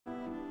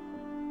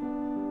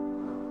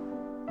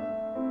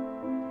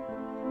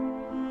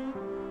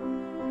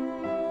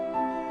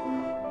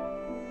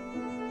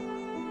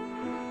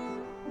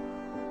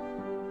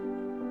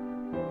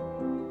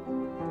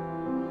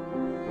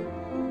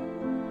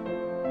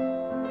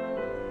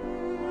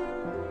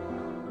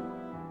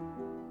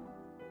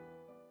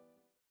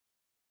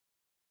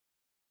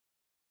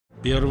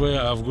1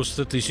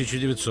 августа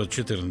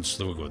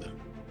 1914 года.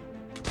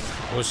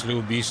 После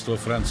убийства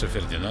Франца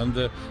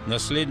Фердинанда,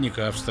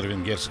 наследника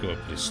австро-венгерского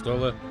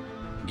престола,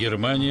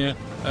 Германия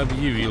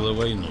объявила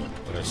войну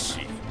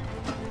России.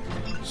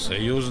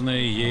 Союзная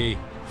ей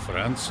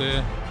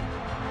Франция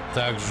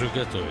также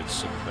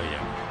готовится к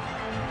боям.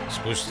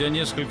 Спустя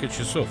несколько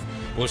часов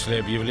после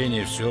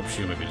объявления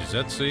всеобщей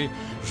мобилизации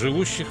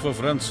живущих во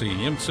Франции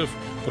немцев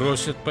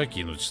просят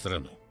покинуть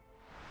страну.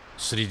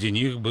 Среди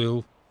них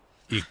был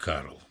и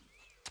Карл.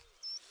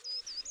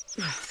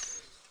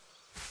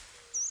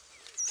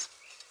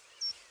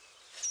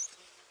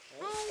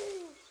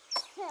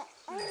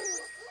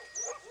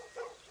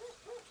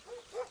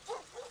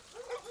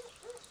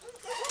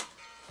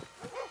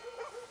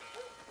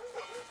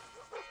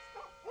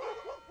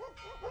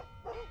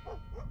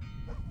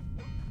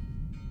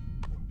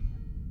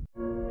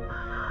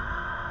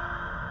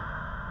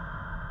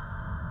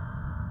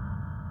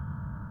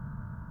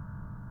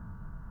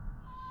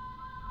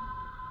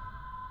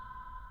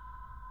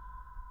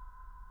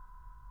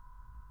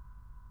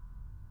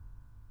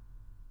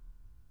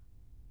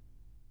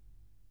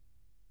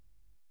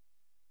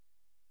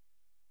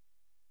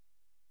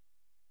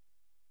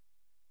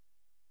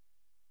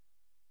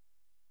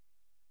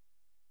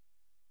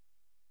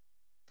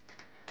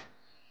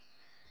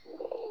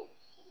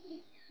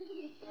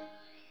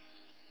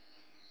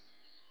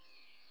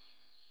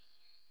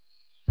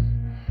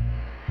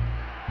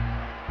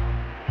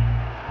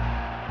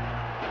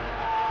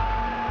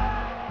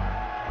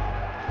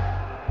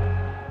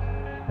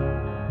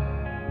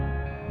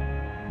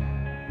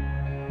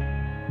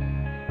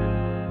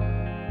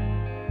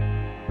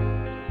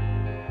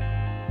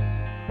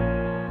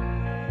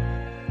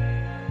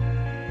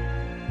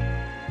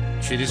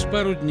 Через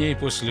пару дней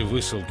после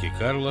высылки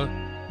Карла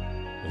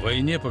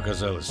войне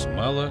показалось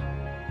мало,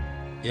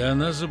 и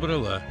она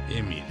забрала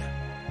Эмиля.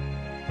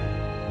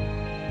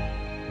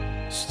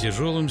 С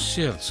тяжелым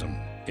сердцем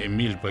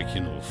Эмиль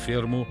покинул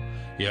ферму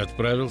и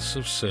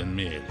отправился в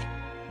Сен-Миэль.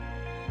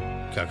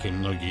 Как и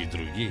многие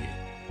другие,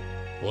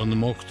 он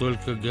мог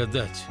только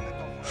гадать,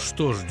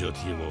 что ждет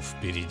его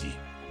впереди.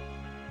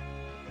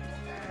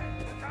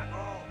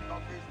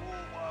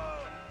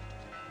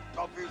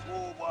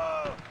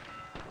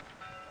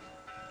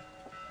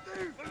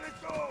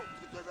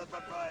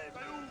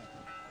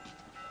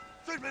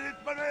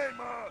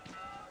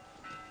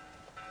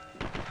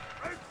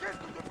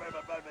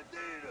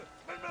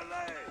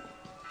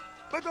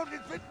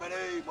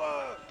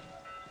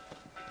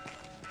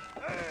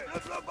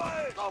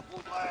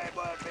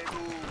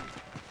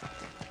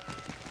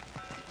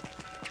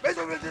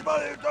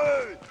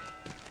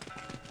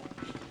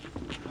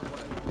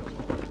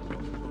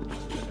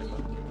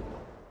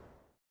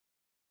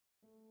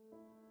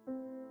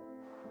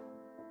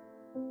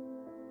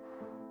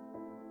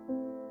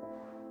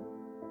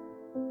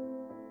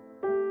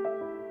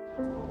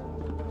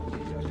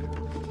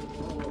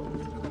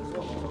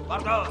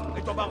 Par là,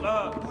 et toi par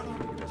là.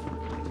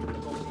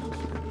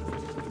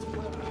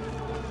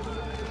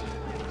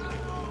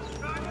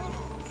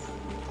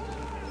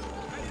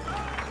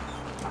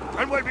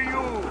 Calme-moi le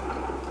milieu.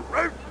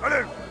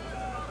 Allez.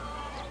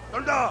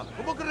 Soldat,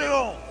 comment que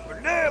Léon?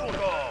 Venez, mon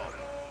gars.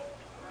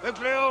 Avec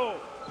Léon.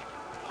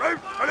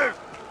 Allez.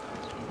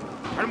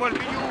 Calme-moi le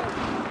milieu.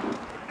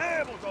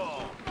 Venez, mon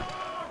gars.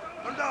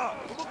 Soldat,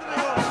 comment que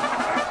Léon?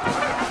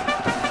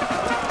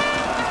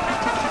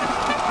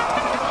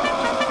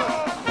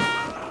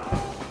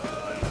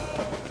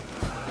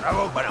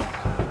 Bravo, ballon.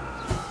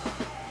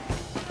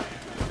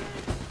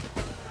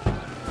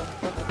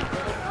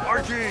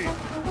 Archie!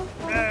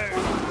 Hey!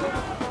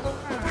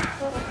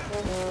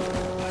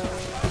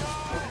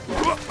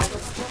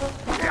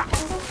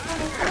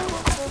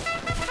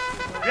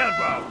 Viens,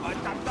 quoi!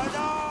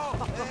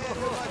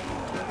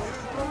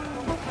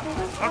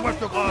 Arme-moi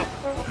ce gras!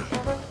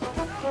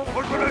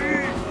 Range-moi la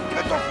vie!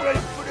 Mets ton fouet,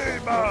 foulé,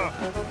 bah!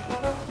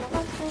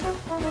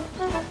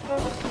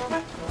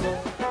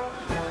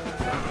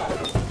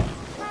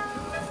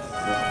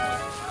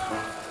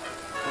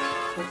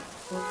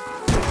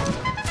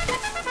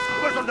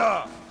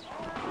 Soldat!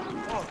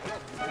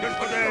 De ce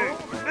côté!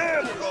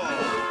 Merde!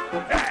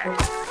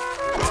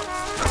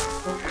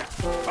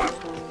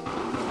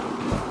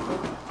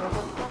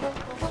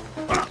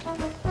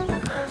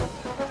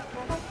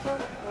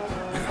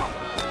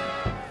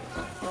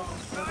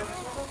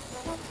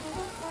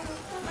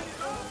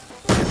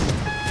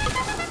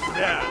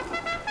 Bien!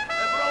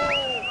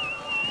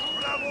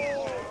 Bravo!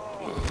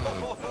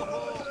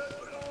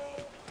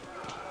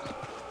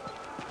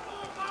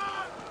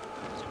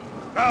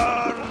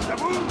 Garde à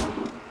vous!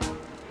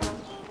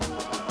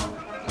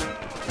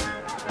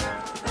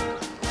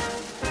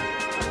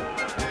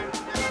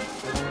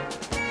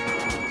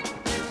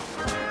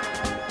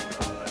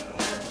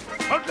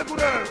 Halte la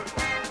couleur!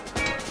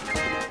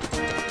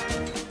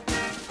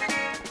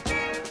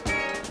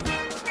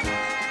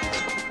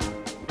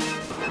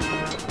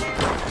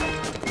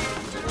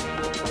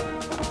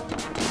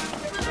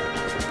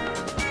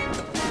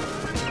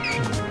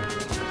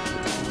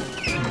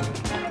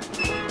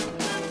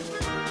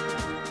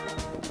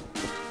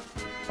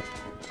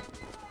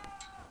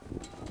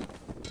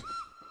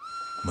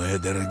 Моя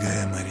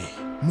дорогая Мари,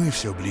 мы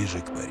все ближе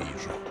к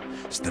Парижу.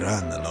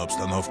 Странно, но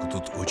обстановка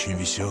тут очень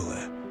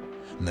веселая.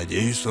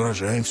 Надеюсь, с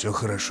урожаем все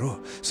хорошо.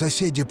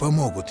 Соседи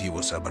помогут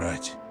его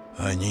собрать.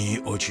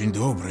 Они очень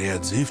добрые и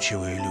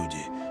отзывчивые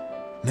люди.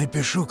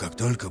 Напишу, как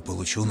только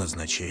получу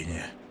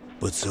назначение.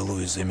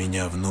 Поцелуй за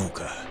меня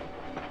внука.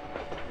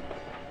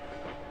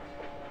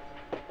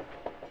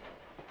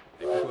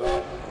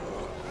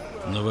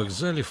 На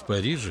вокзале в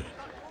Париже,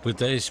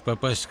 пытаясь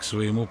попасть к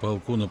своему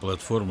полку на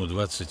платформу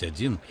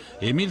 21,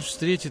 Эмиль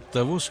встретит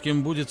того, с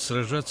кем будет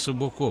сражаться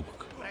бок о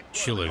бок.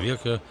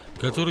 Человека,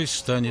 который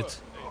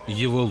станет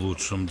его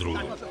лучшим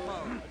другом.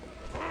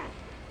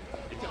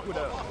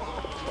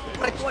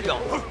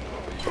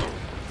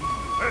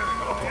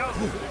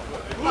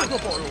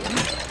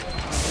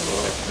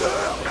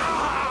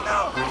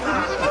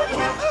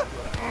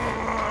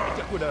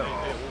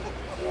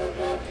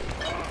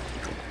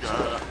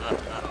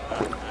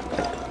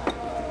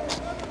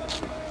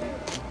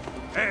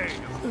 Hey,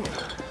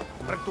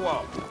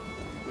 arrête-toi.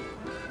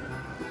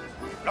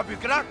 La plus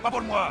claque, pas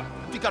pour moi.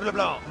 Petit carne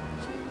blanc.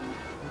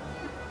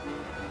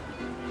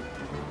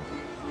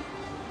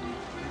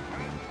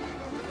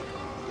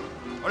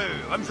 Allez,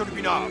 rame sur du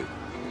pinard.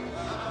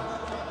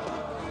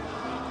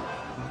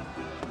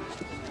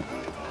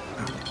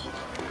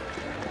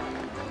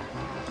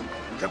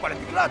 J'ai pas les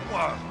piquelates,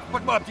 moi.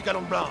 Pas-moi un petit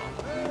canon blanc.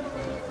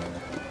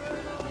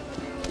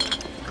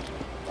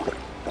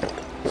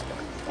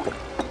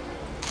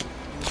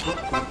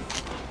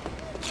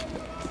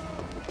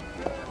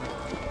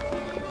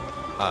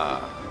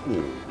 Ah.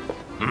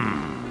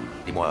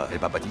 Dis-moi, elle est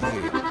pas baptisée.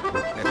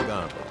 Elle est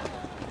bien.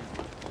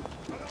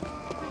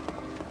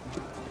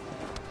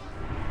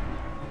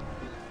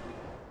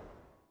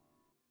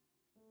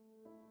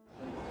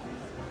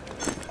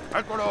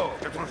 Alcoolo,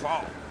 qu'est-ce qu'on fait?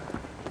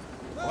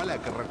 Voilà,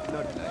 que raconte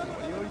là.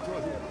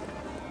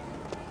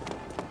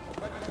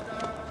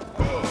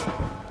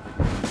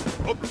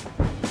 Hop.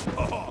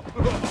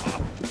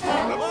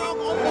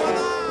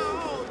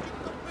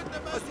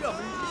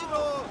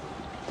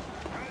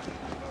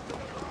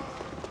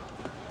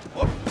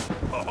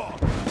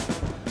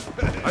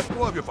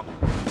 Arrête-toi, vieux fan.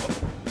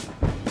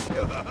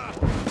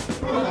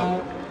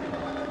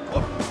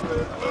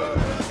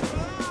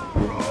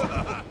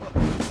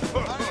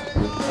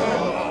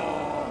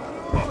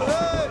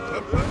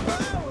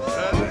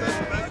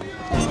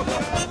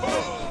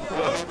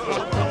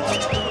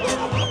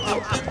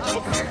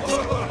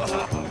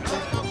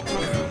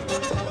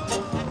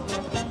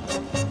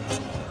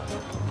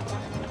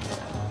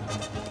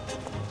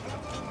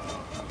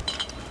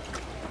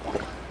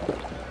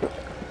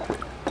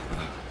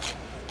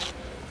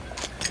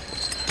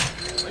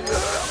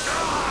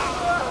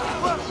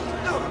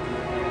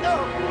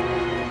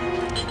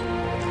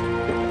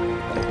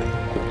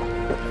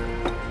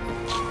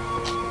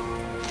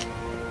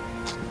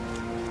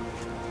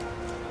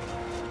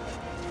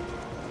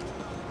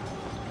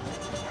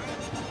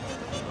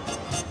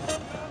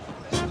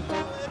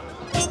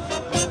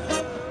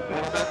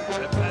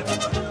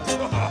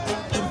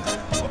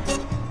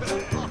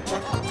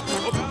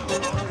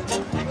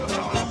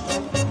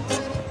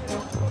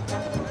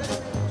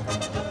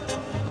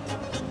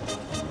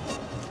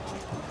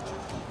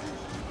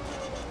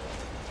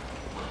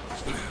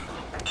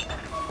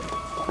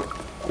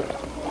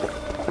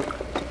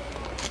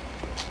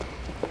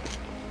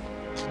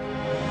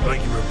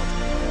 Thank you very much.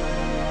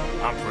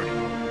 I'm Freddie.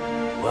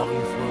 Where are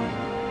you from?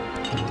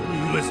 Who are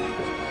you listening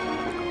to?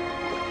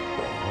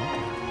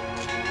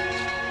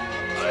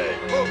 Hey,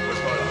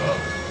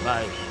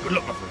 bye. Good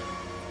luck, my friend.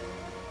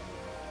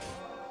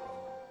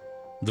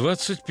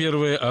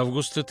 21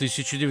 августа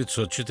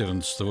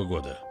 1914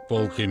 года.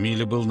 Полк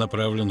Эмиля был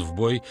направлен в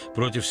бой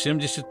против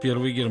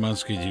 71-й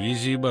германской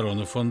дивизии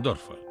барона фон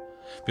Дорфа.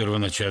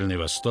 Первоначальный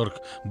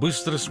восторг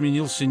быстро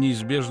сменился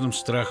неизбежным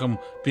страхом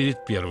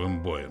перед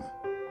первым боем.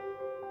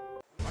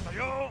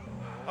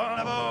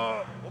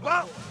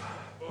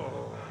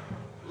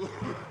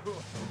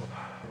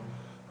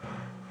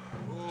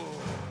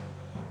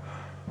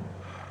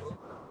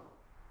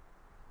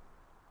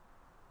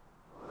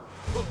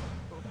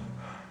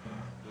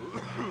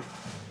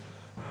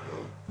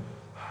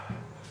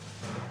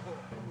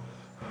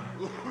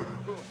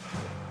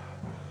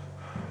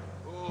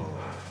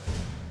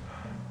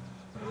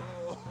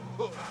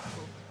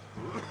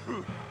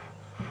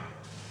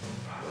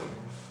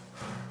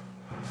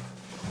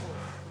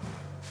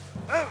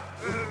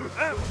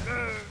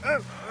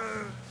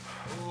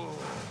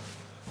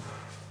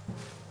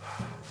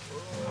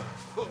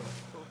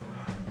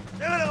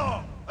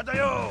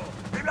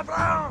 Vive la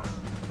France!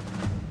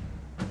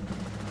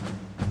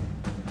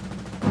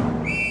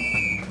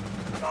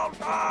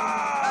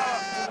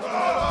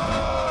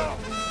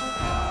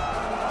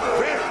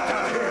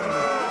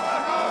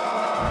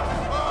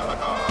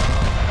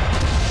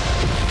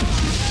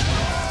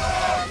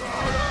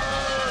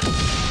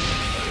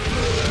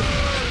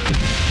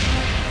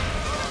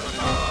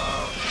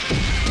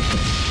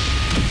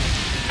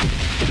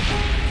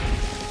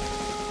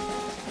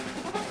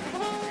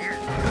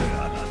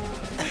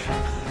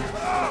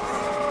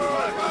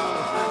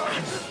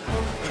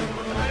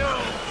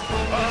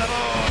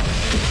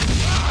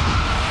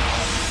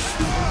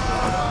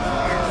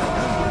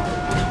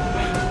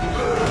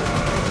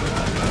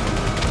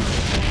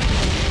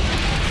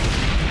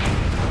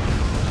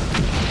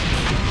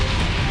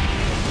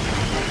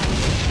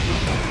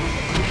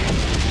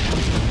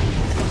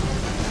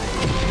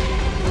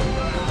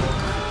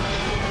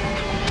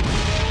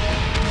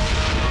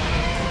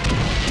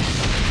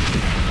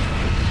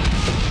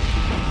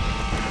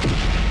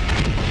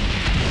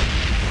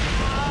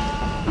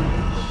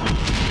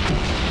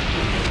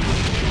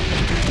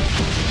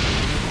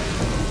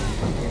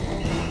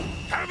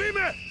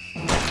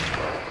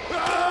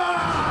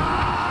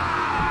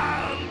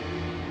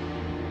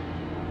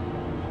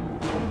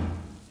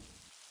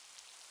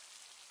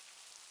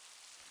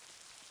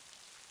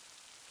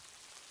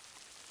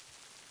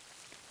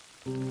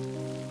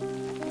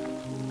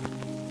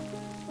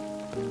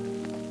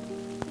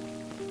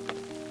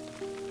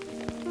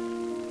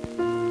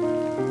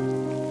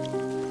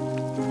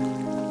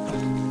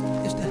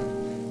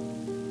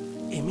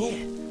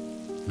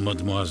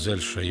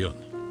 Мадмуазель Шайон.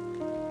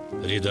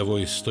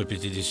 Рядовой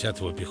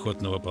 150-го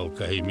пехотного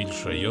полка Эмиль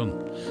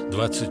Шайон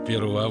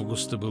 21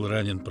 августа был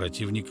ранен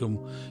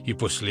противником и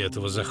после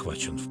этого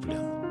захвачен в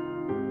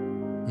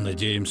плен.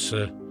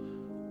 Надеемся,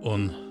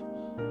 он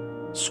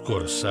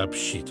скоро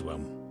сообщит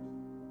вам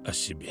о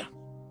себе.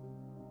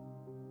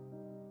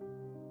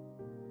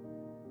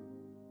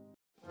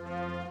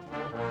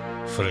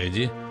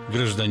 Фредди,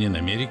 гражданин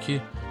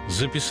Америки,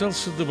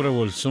 записался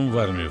добровольцем в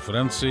армию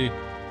Франции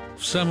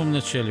в самом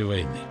начале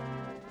войны.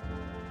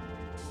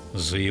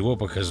 За его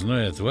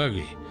показной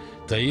отвагой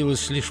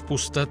таилась лишь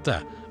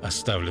пустота,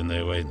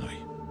 оставленная войной.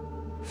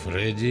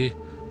 Фредди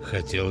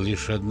хотел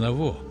лишь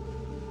одного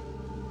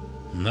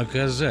 —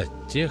 наказать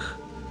тех,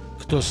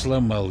 кто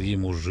сломал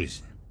ему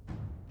жизнь.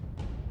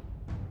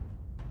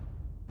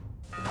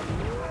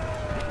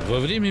 Во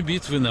время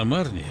битвы на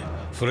Марне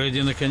Фредди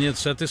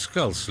наконец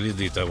отыскал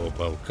следы того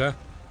полка,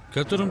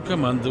 которым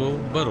командовал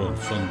барон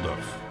фон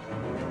Дорф.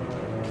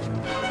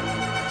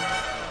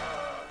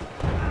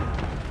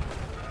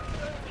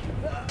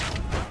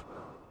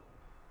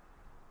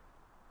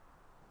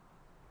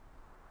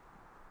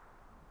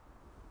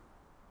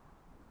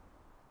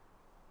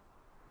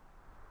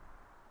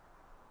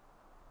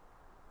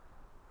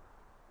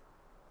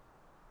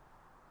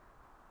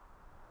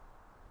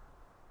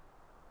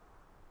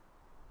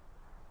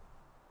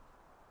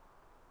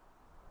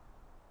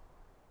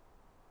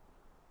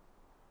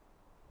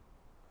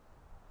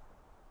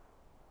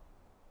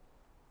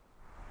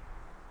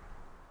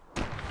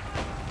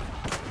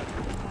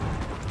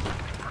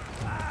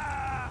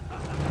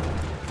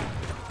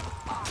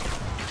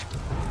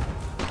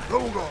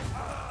 Hugo!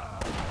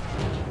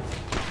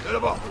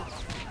 내려봐!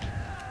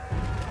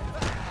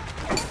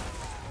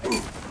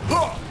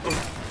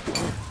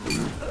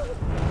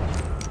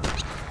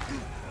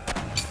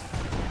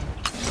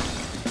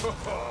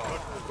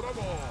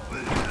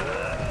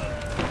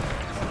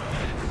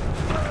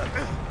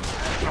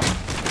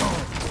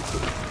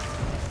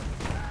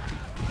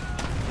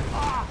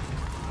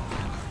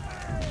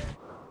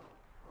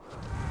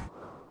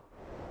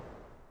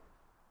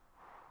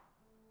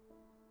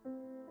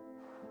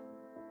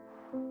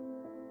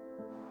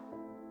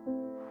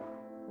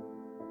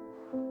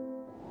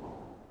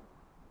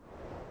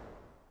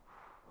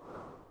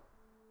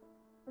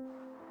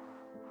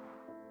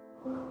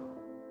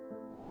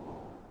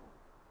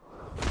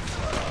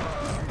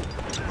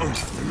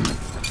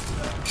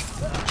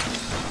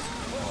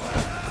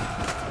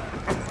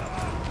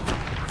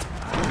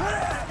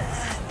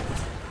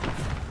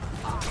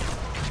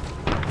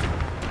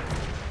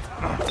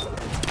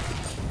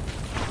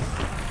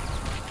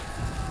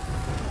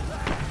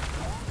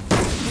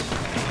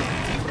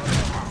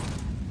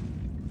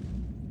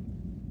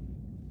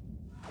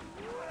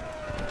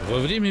 Во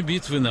время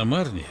битвы на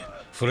Марне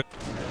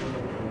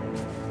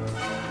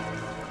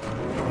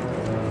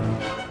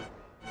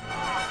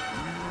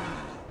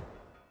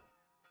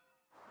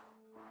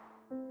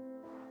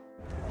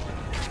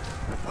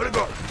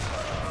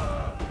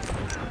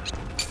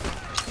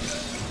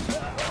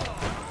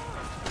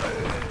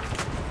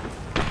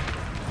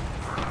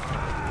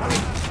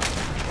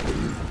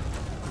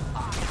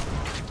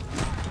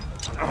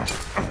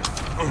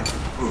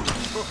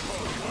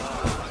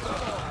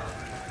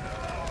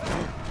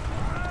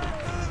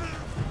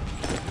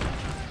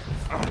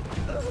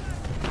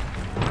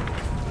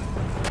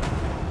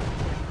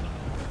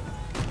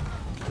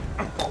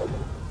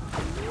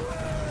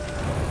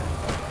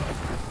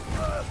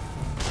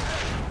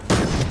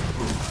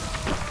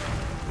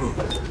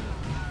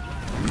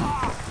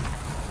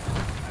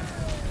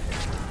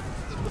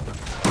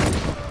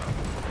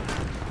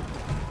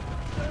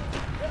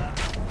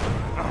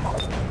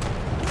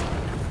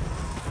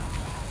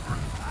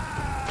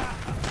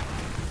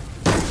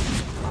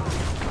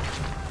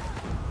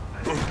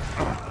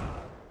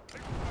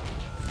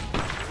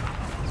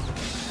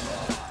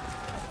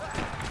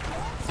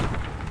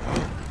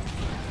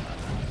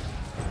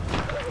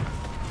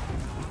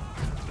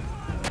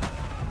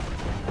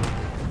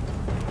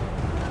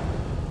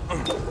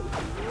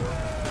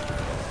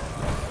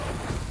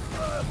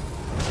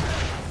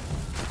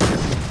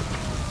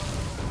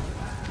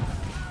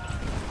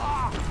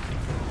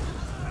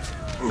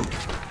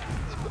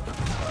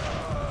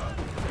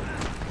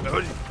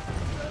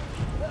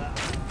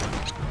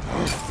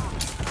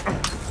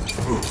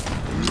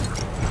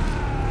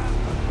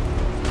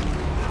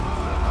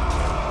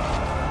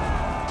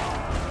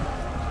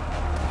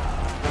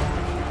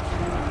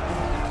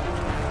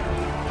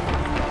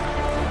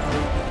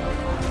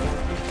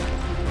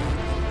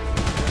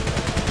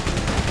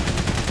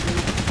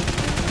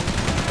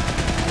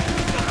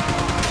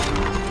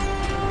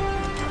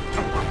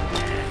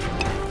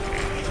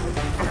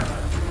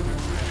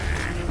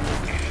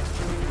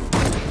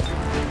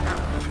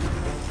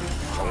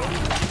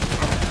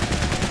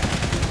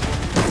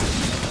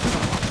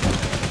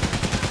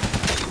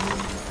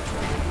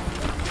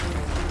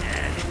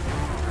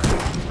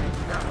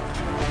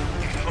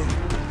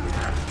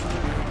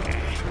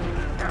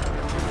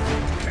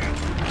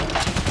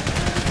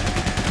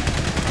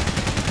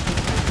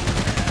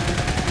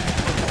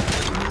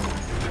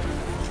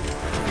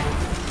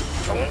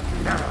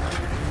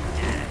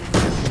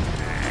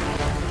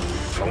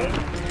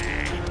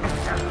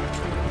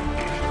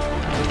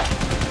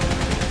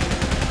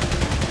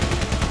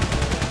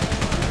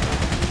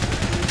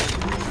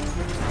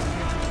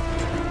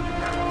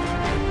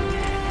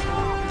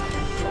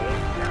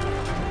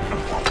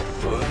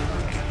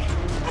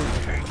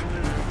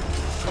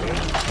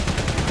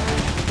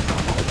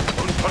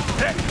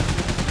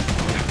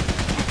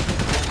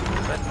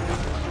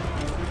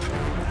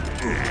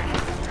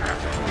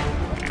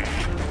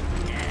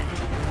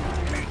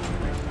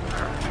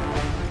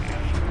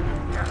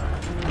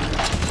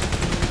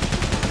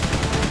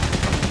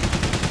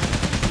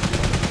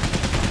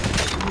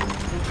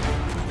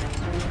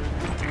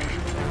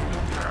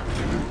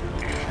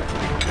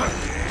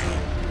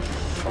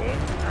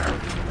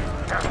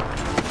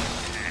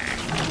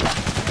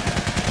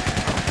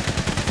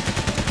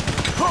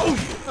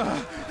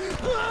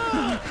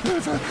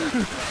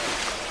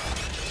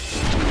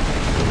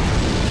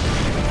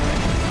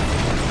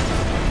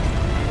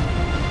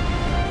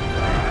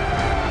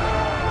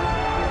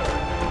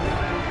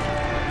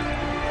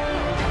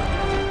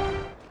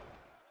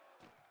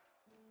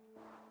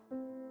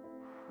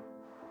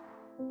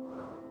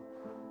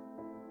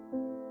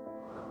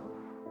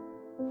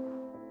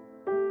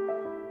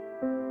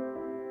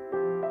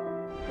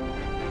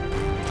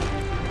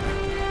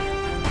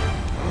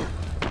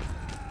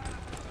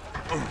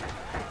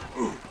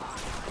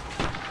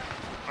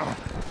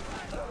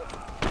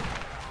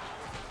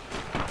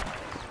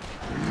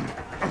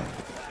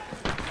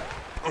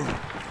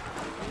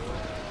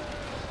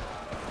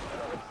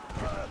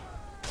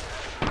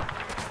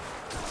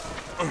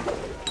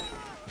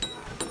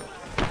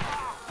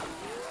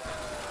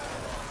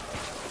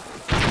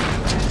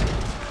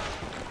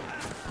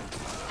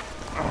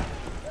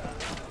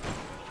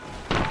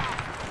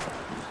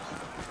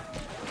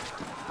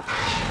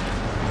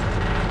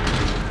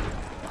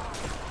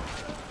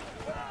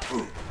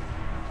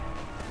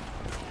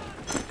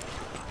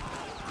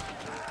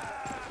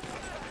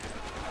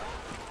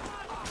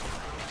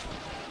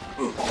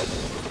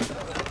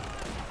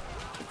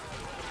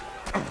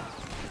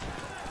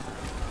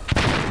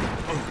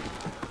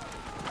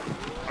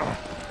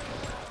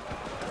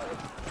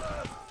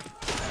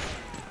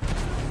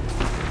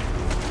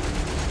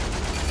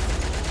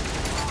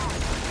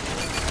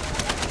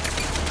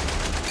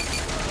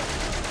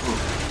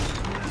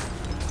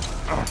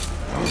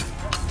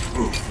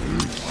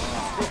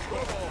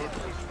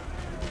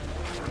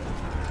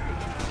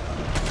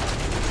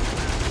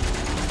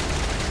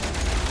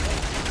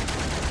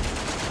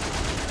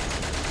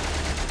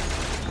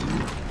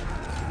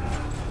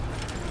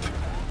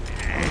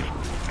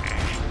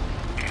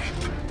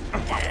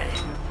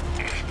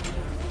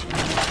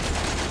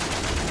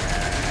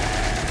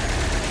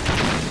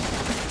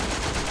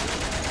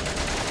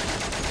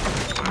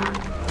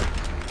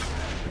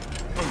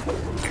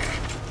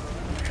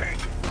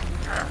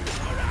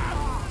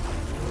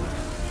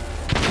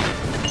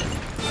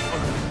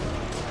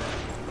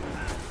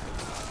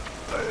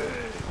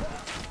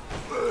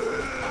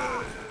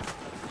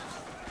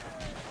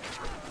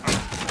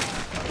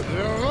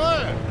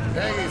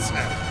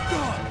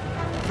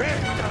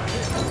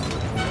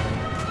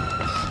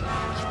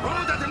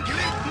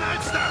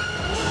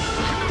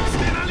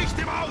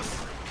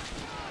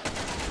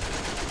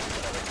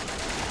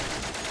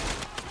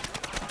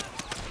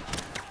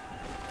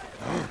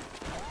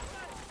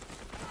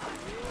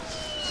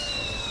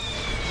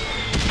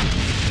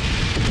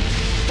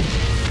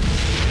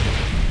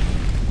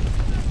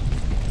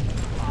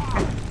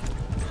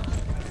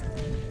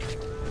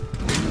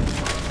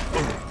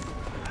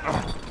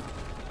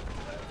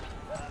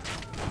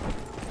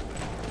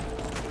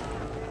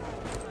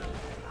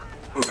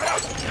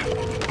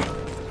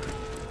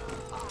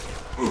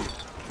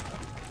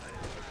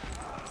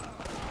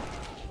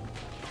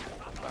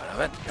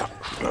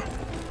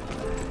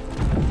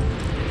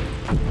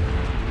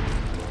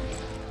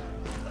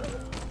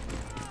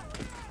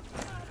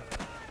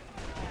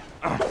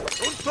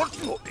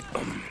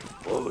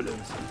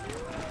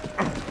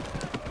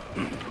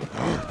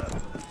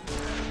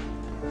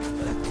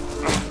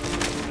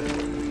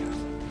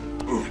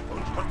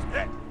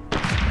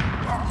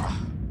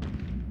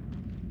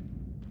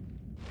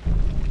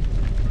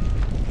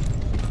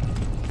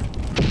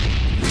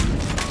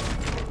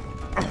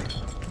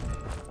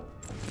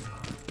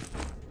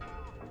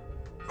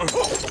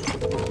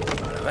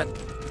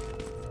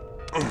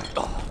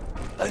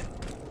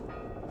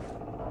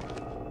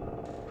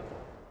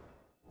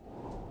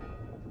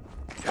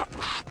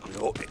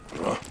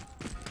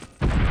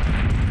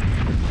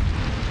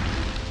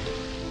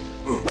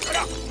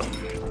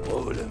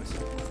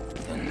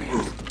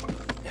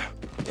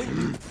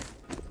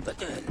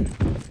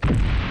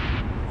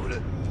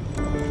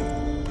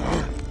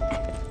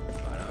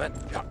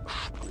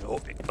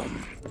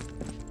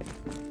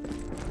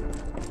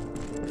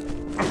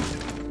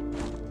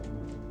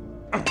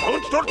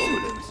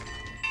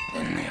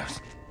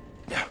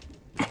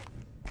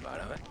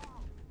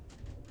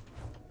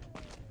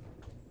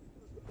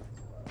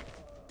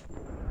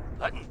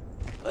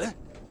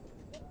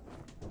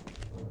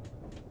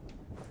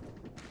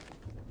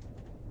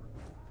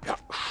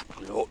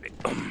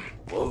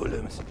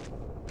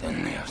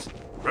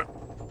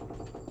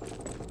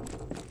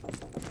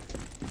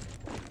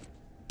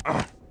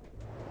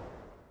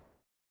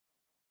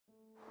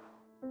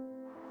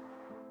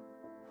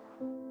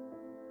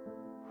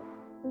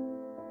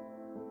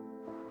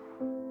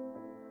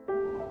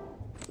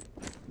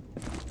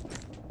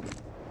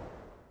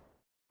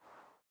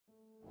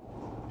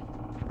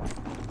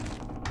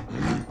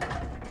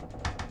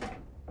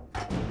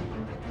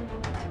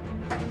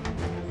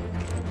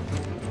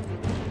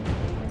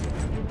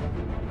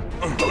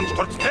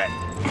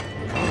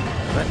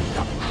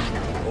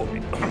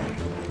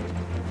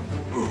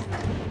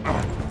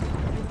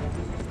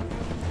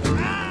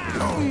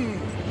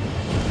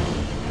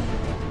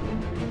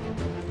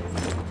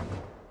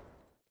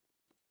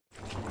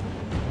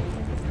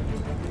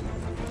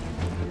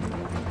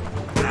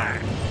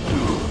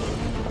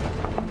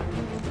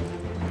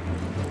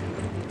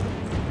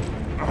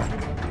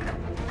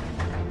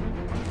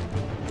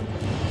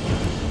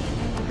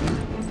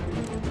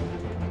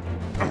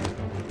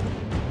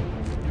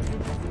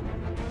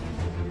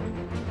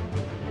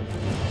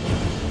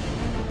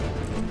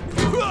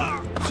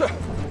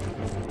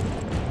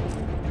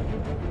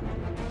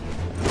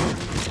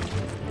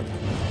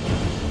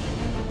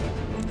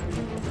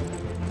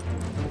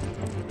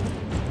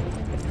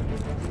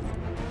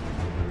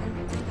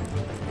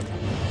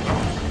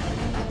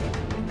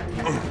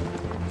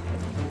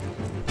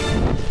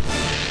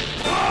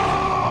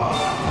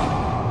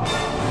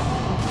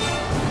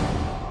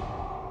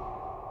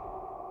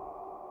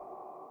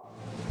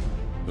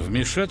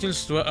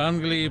Вмешательство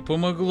Англии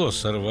помогло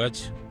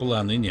сорвать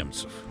планы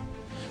немцев.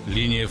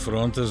 Линия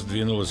фронта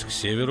сдвинулась к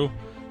северу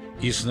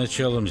и с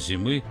началом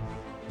зимы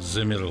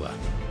замерла.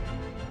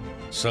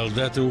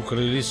 Солдаты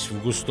укрылись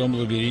в густом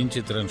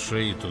лабиринте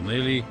траншей и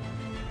туннелей,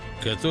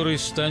 который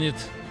станет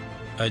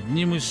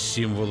одним из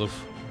символов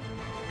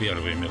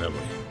Первой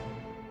мировой.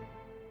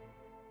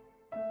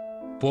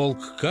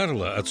 Полк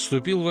Карла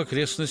отступил в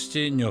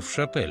окрестности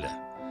Нёв-Шапеля.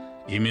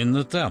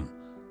 Именно там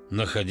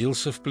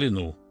находился в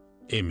плену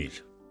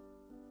Эмиль.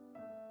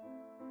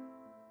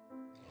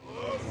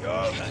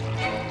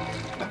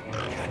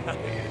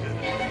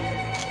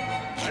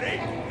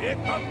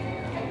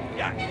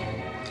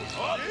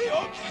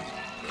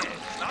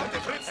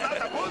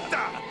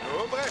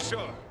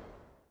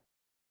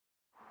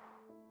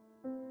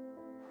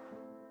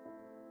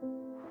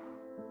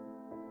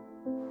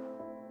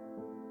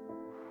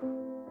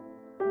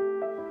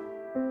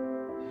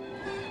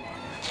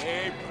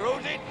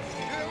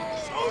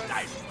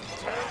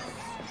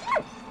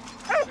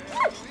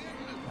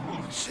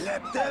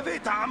 Släpp der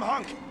Witter am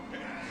Honk!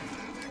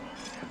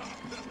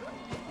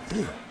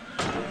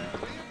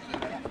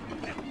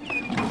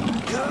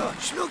 Ja,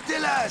 schluck dir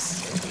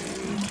das!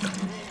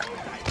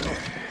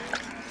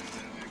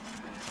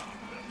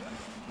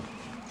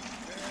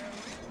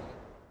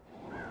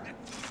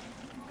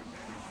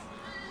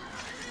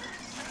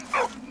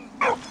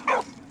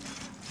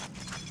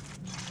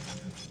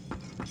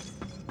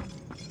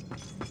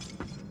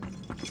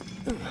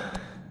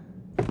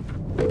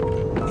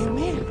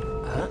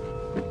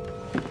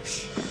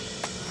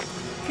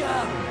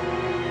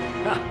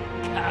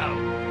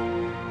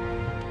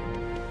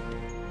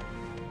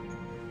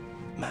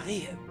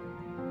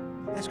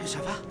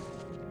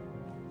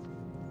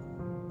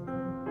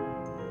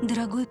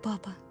 Дорогой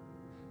папа,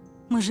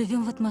 мы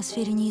живем в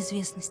атмосфере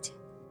неизвестности.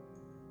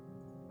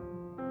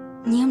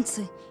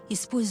 Немцы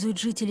используют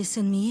жителей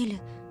Сен-Миэля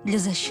для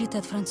защиты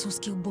от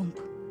французских бомб.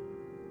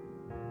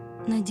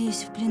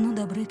 Надеюсь, в плену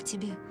добры к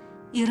тебе,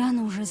 и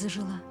рана уже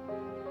зажила.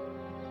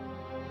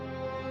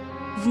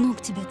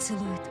 Внук тебя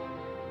целует,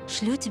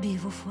 шлю тебе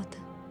его фото.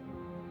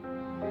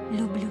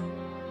 Люблю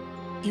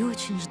и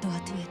очень жду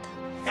ответа.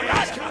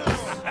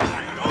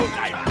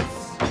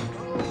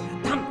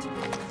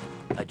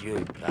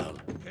 Adieu, Karl.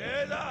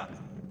 Hela!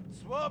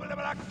 Swoboda,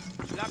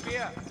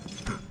 Lapia!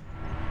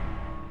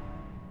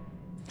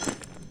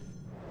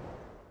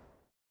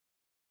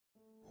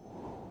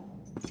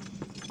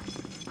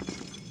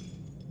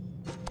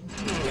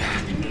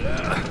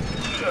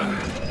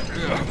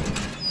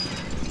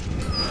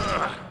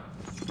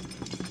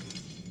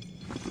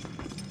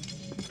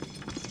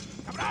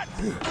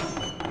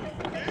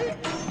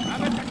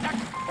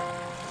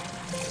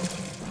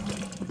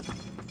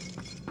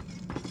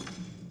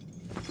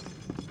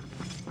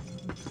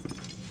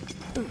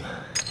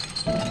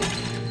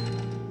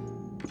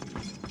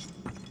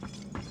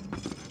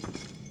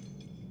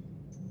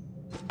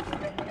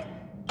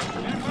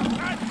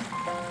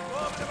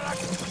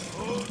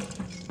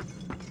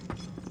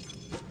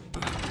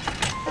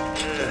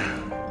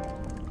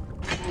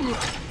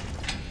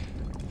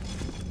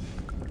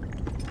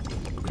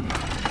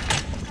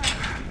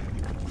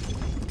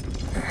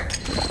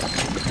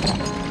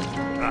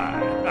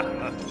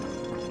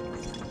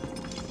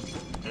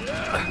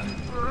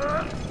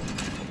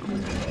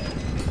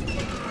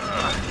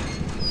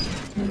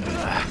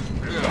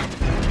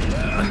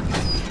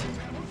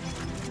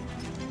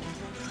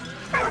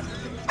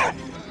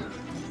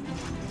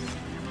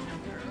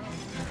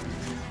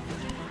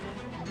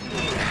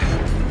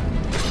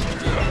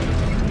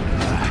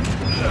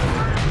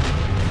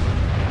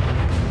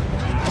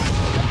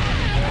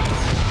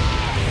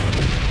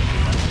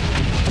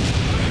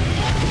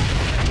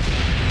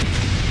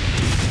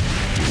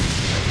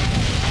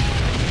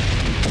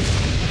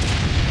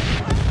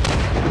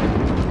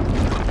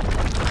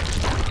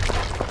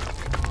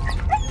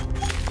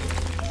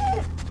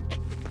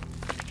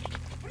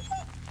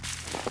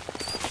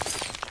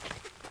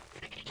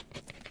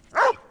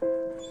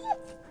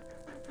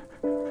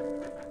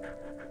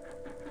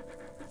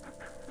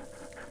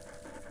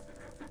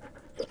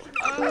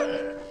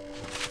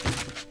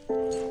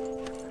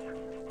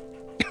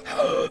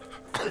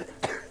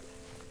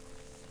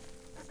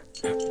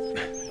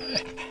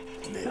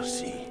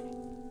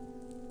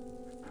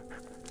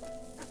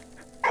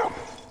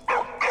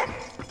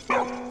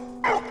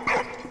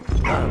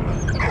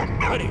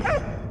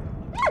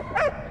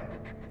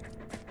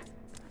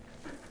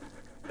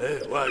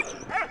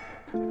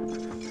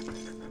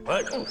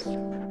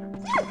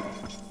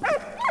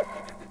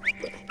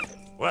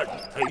 What?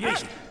 Hey,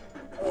 yes.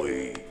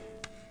 Oui.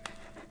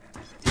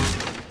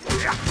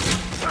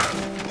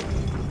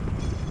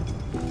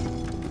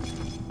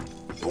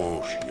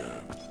 Bon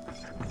chien.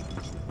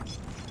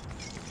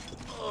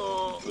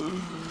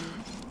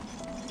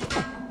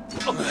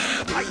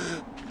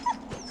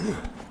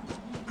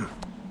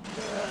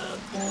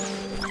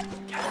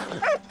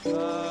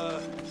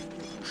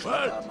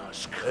 What?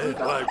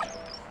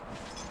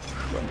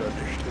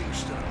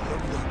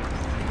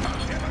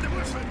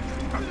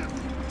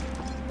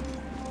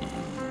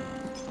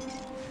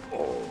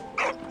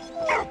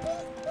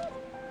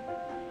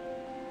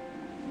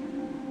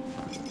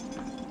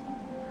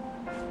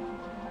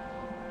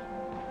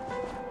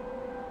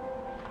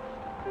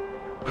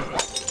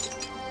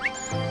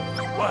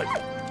 What?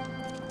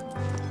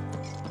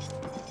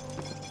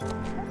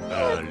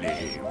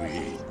 Allez,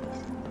 oui.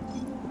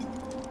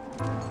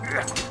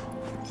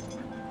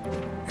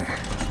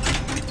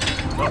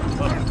 What?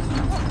 What?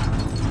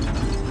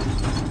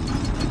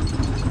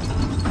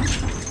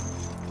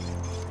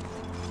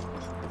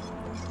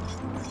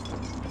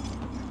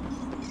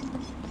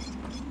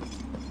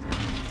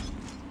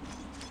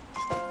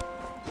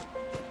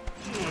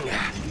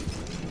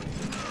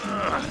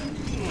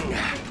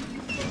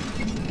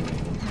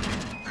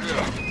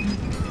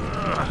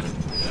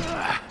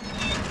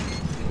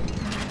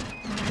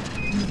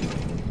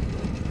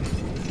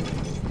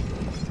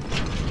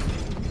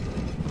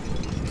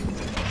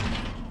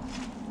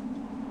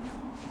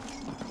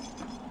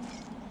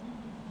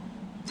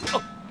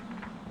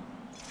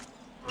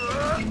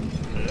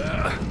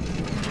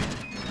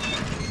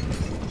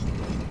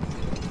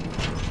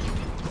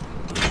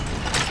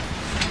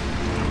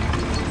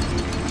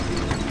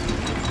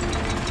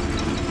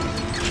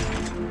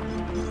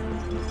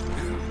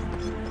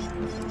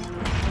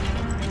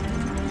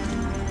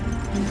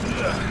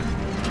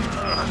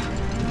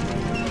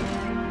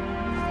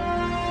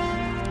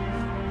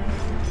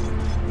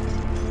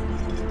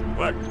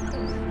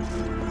 What?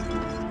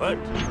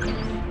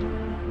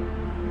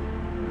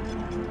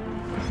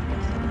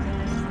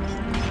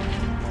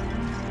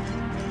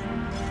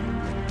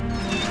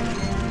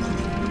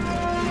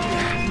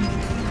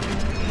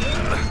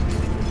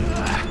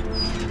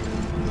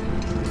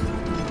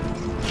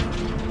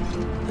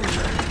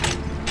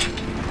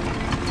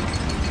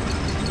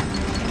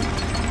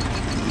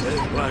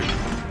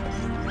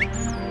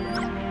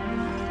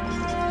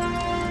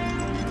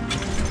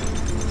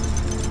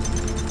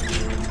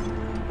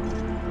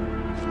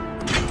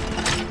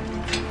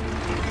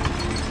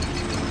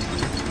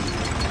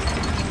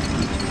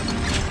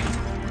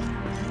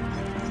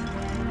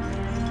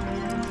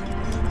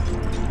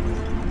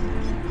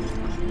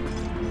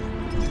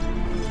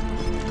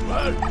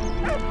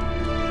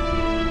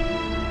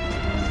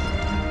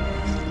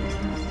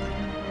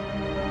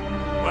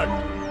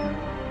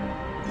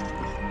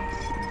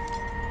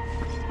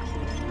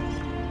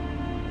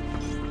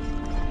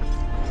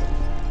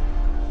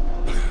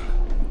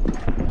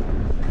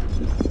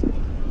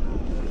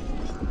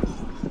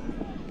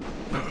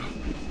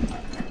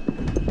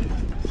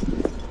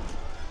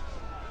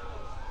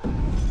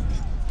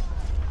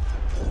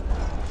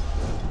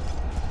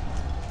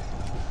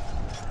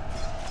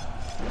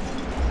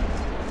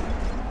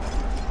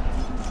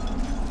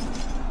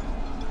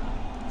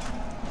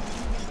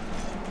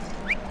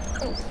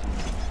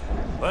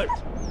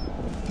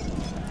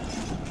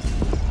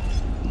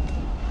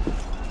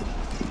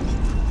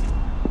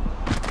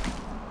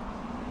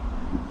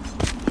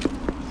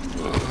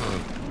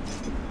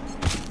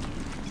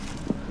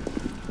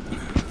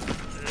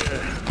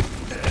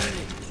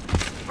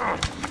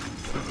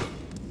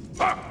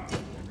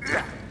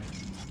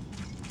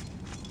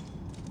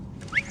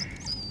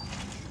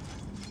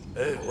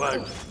 Hey,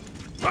 what?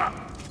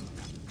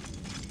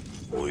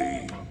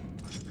 Oui.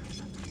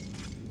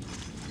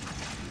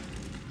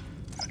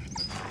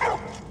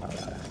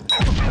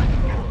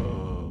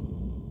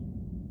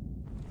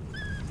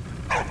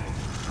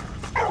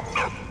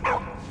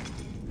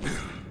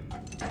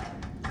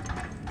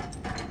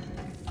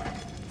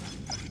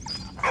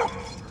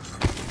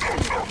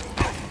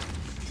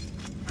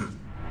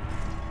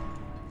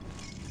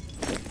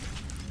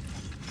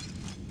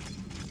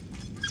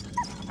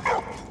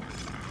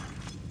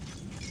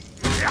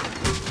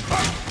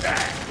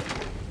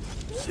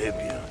 C'est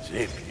bien,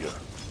 c'est bien.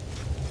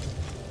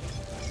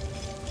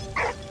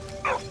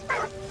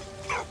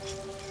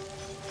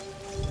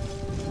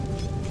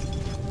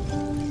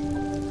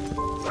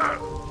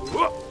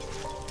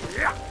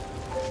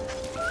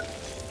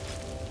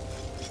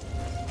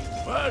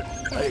 What?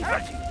 Hey,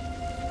 vas-y.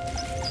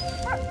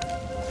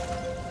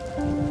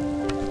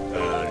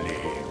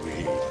 Allez, oui.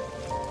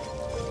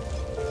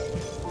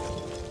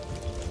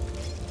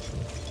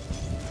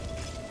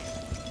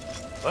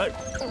 What?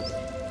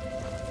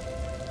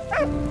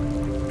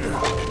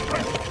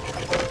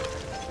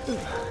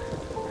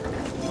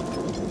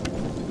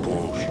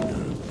 Bon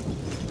chien.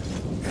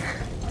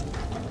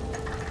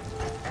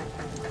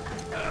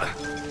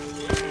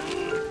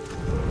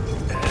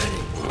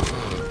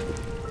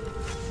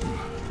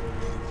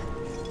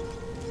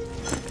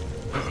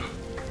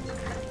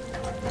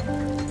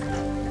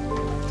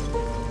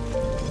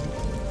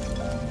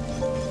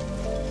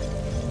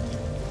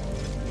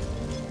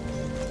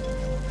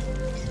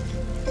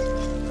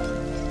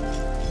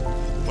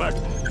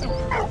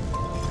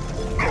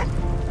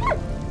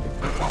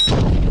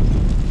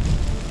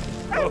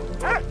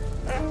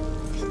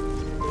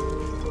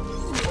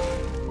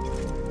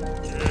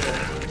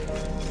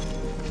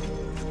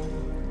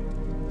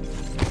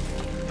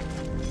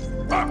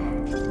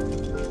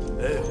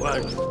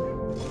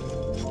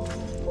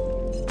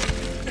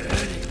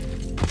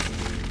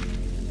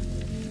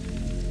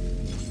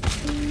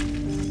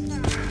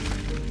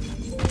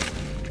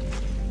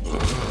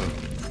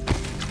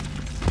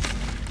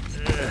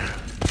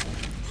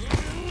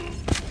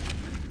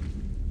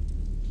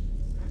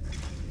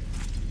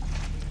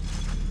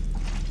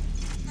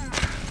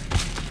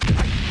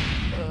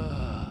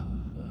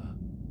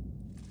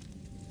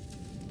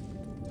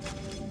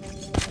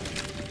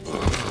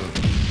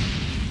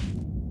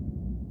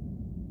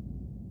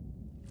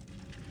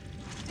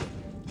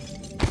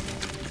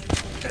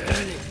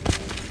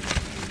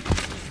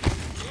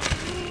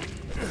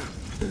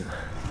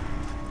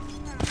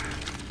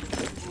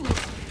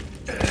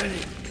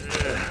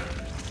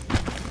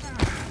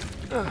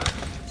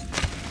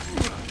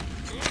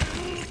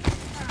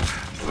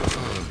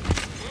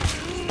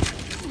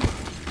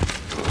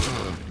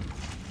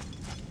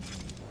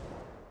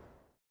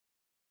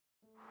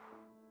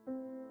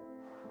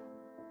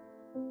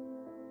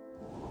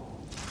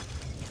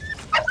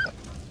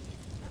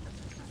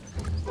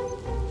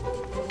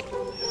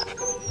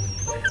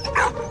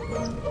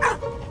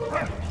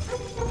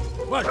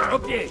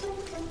 здесь!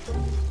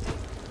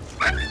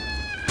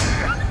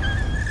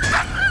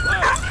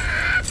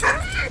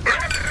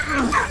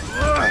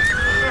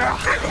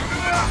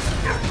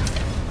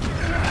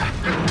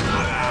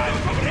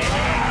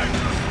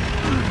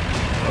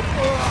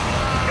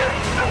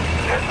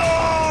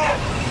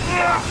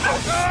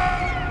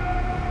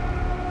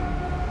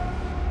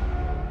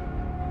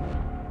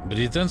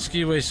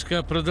 Британские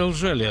войска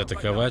продолжали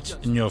атаковать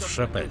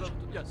Нёв-Шапель.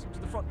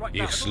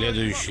 Их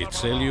следующей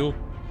целью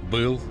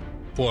был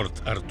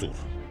Порт-Артур.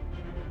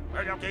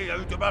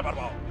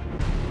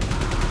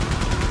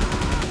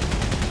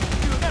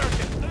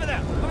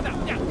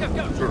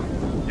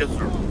 Yes,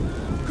 sir.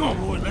 Come on,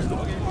 boys, let's go.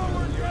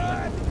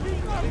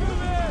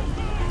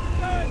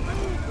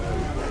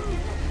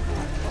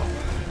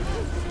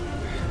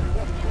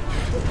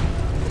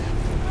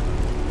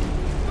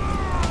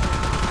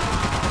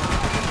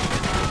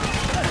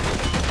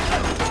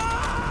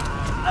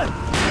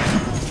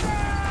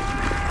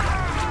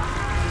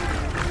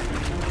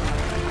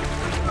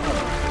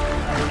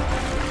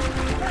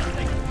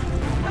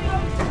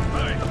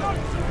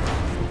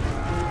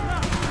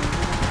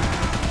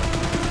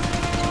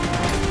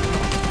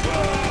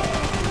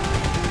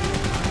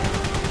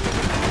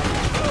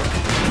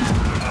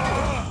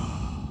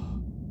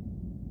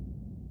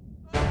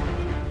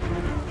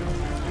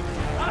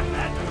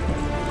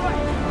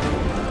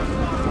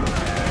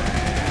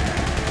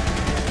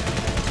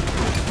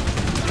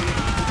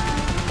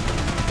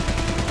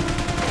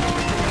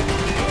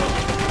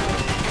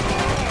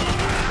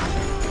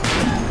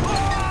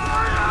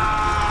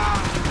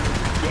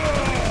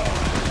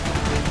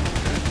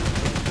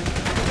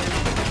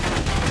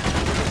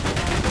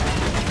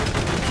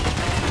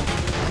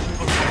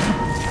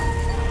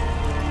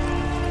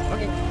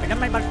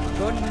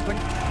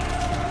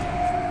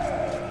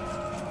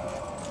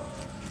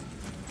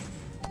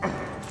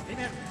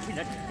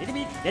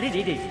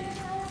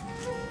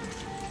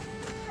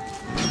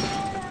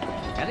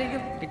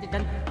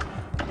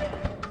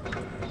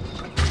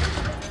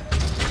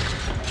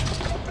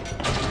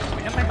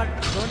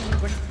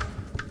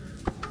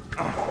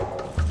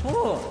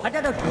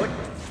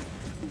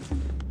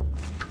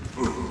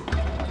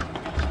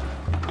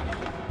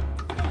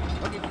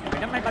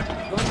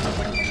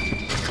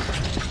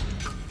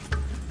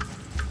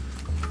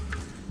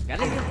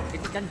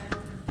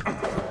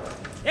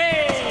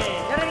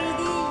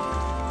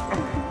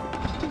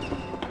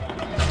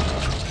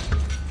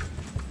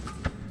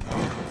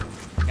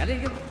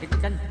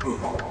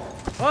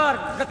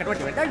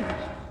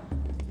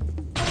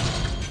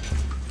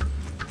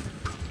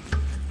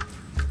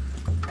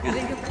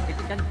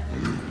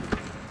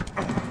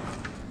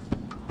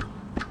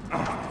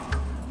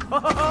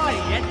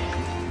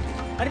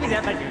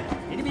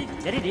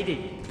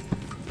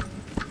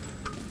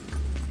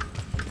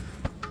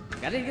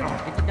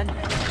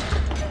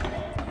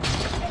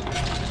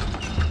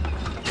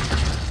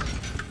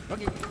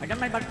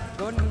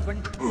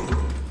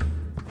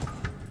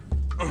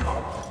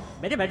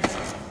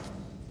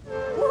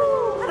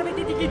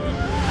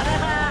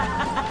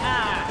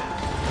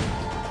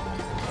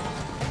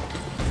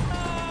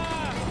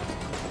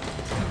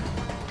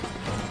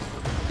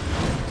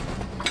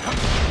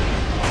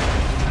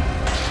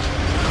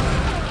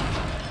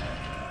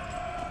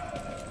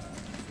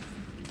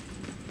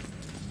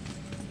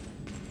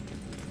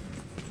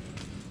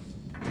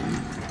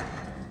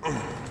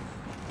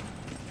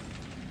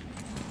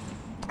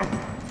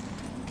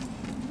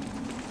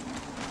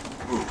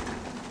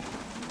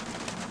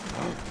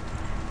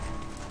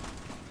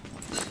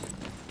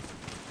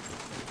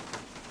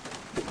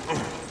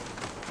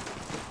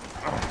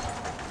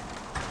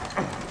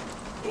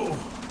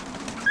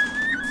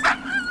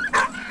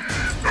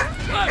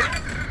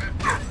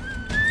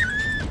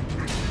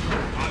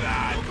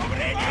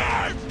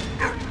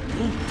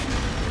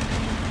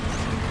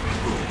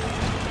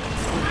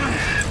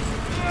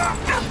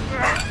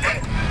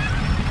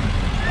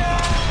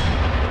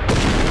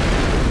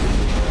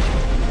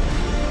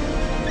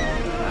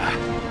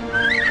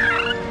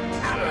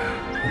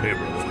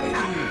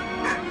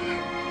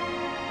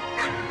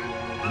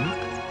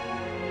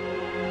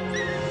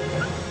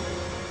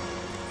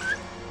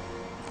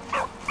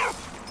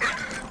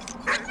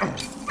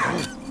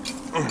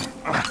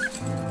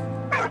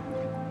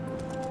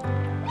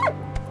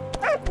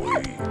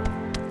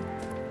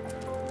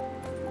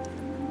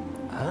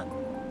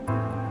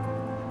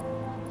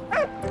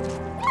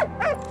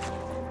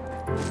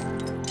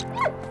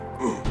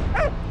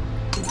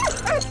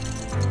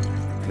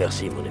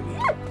 Merci, mon ami.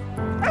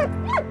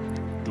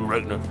 Du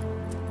Ragnar.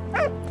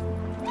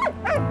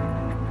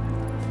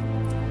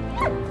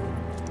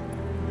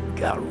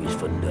 Carl Louis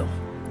Fonder.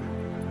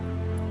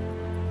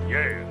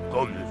 Yeah,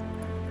 comme this.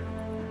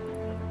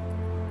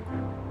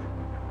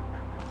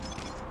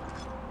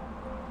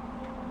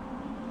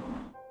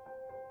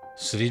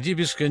 Среди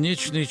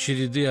бесконечной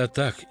череды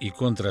атак и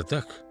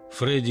контратак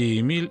Фредди и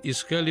Эмиль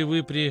искали в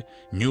Ипре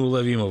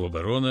неуловимого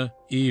барона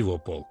и его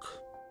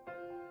полк.